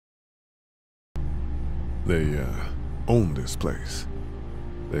They, own this place.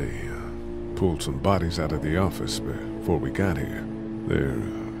 They, pulled some bodies out of the office before we got here. They're,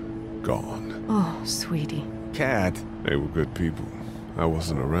 gone. Oh, sweetie. Cat. They were good people. I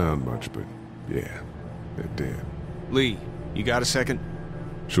wasn't around much, but yeah, they're dead. Lee, you got a second?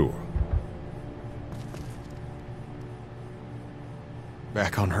 Sure.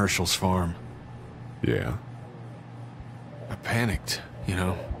 Back on Herschel's farm. Yeah? I panicked, you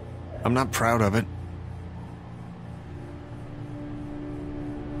know. I'm not proud of it.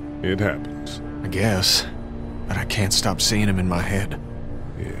 It happens. I guess. But I can't stop seeing him in my head.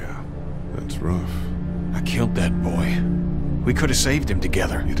 Yeah, that's rough. I killed that boy. We could have saved him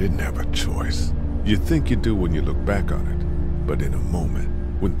together. You didn't have a choice. You think you do when you look back on it, but in a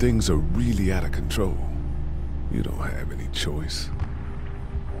moment, when things are really out of control, you don't have any choice.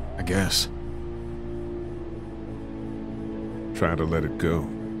 I guess. Try to let it go.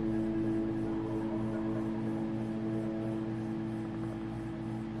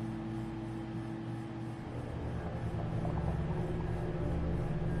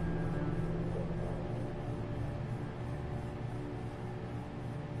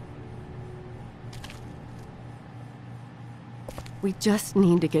 We just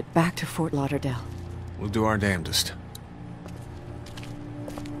need to get back to Fort Lauderdale. We'll do our damnedest.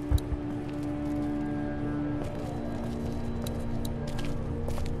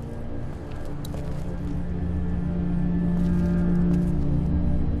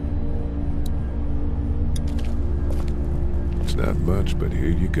 It's not much, but here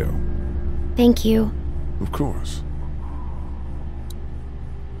you go. Thank you. Of course.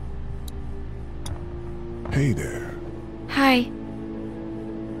 Hey there. Hi.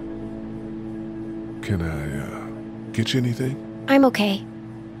 Can I, get you anything? I'm okay.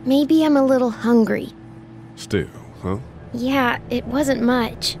 Maybe I'm a little hungry. Still, huh? Yeah, it wasn't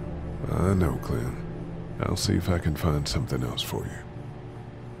much. I know, Glenn. I'll see if I can find something else for you.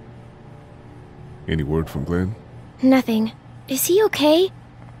 Any word from Glenn? Nothing. Is he okay?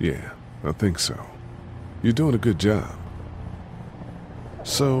 Yeah, I think so. You're doing a good job.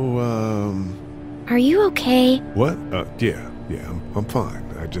 So, Are you okay? what? Yeah, I'm fine.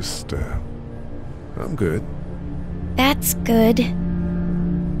 I just, I'm good. That's good.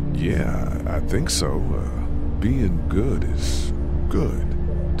 Yeah, I think so. Being good is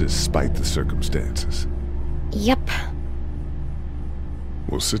good, despite the circumstances. Yep.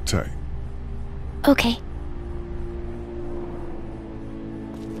 We'll sit tight. Okay.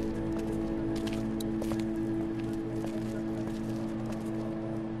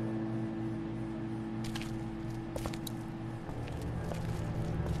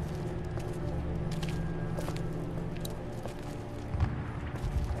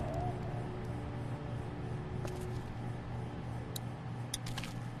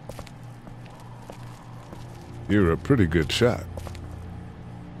 You're a pretty good shot.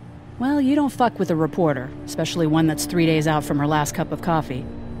 Well, you don't fuck with a reporter, especially one that's 3 days out from her last cup of coffee.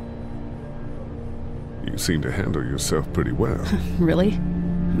 You seem to handle yourself pretty well. Really?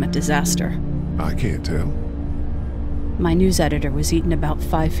 I'm a disaster. I can't tell. My news editor was eaten about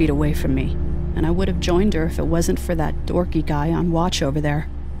 5 feet away from me, and I would have joined her if it wasn't for that dorky guy on watch over there.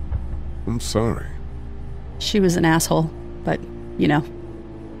 I'm sorry. She was an asshole, but, you know.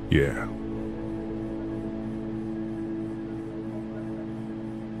 Yeah.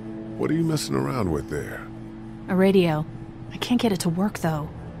 What are you messing around with there? A radio. I can't get it to work, though.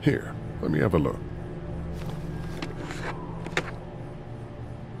 Here, let me have a look.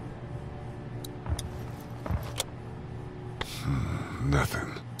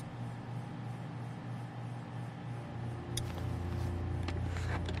 Nothing.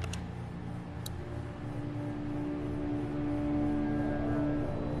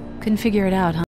 Couldn't figure it out, huh?